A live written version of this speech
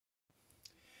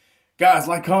Guys,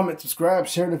 like, comment, subscribe,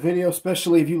 share the video,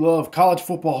 especially if you love college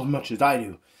football as much as I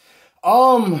do.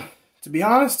 To be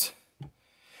honest,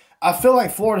 I feel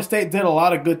like Florida State did a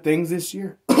lot of good things this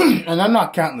year. And I'm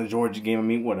not counting the Georgia game. I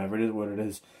mean, whatever, it is what it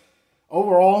is.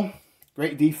 Overall,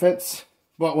 great defense.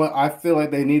 But what I feel like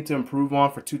they need to improve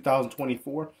on for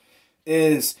 2024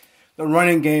 is the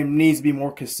running game needs to be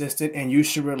more consistent, and you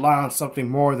should rely on something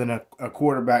more than a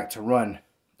quarterback to run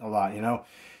a lot, you know.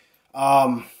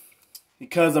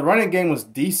 Because the running game was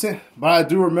decent, but I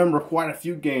do remember quite a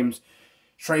few games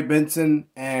Trey Benson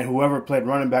and whoever played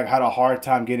running back had a hard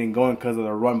time getting going because of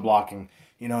their run blocking.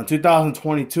 You know, in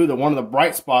 2022, one of the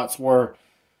bright spots was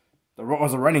the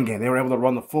running game. They were able to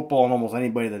run the football on almost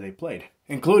anybody that they played,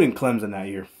 including Clemson that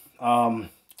year. So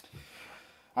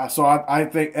I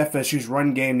think FSU's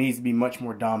run game needs to be much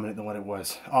more dominant than what it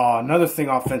was. Another thing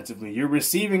offensively, your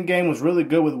receiving game was really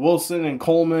good with Wilson and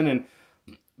Coleman and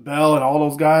Bell and all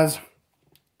those guys.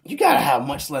 You got to have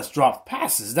much less dropped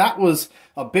passes. That was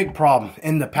a big problem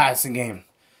in the passing game.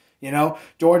 You know,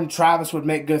 Jordan Travis would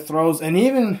make good throws, and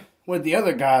even with the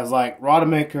other guys like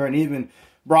Rodemaker and even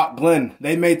Brock Glenn,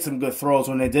 they made some good throws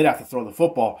when they did have to throw the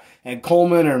football. And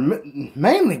Coleman, or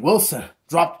mainly Wilson,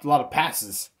 dropped a lot of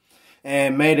passes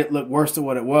and made it look worse than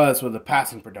what it was with the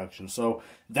passing production. So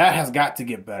that has got to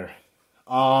get better.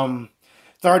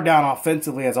 Third down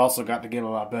offensively has also got to get a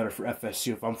lot better for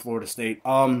FSU if I'm Florida State.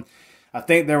 I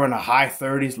think they're in the high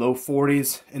 30s, low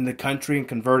 40s in the country in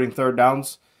converting third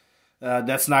downs.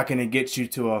 That's not going to get you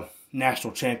to a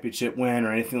national championship win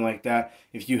or anything like that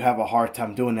if you have a hard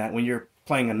time doing that when you're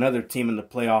playing another team in the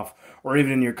playoff or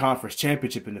even in your conference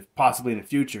championship and possibly in the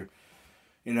future,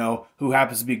 you know, who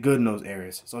happens to be good in those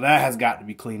areas. So that has got to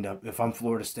be cleaned up if I'm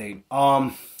Florida State.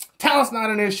 Talent's not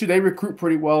an issue. They recruit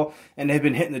pretty well, and they've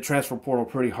been hitting the transfer portal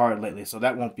pretty hard lately, so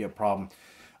that won't be a problem.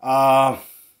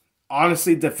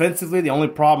 Honestly, defensively, the only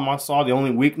problem I saw, the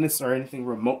only weakness or anything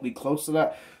remotely close to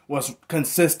that was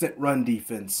consistent run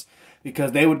defense,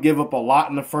 because they would give up a lot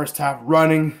in the first half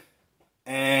running,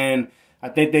 and I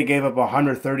think they gave up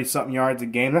 130-something yards a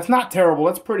game. That's not terrible.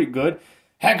 That's pretty good.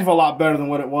 Heck of a lot better than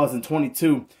what it was in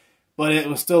 22, but it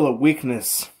was still a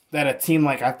weakness that a team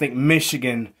like, I think,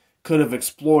 Michigan could have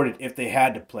exploited if they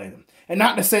had to play them. And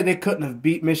not to say they couldn't have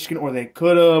beat Michigan or they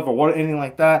could have or anything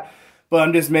like that, but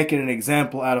I'm just making an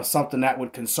example out of something that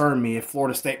would concern me if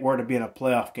Florida State were to be in a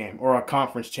playoff game or a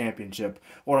conference championship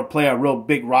or to play a real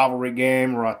big rivalry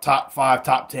game or a top 5,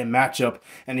 top 10 matchup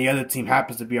and the other team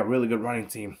happens to be a really good running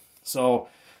team. So,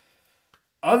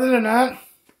 other than that,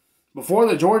 before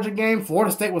the Georgia game,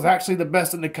 Florida State was actually the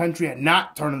best in the country at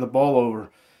not turning the ball over.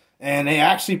 And they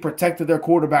actually protected their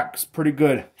quarterbacks pretty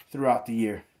good throughout the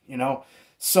year, you know.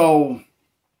 So,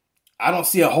 I don't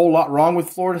see a whole lot wrong with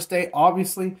Florida State,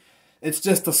 obviously. It's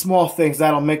just the small things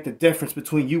that'll make the difference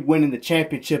between you winning the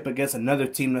championship against another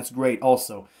team that's great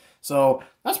also. So,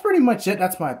 that's pretty much it.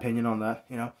 That's my opinion on that,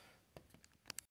 you know.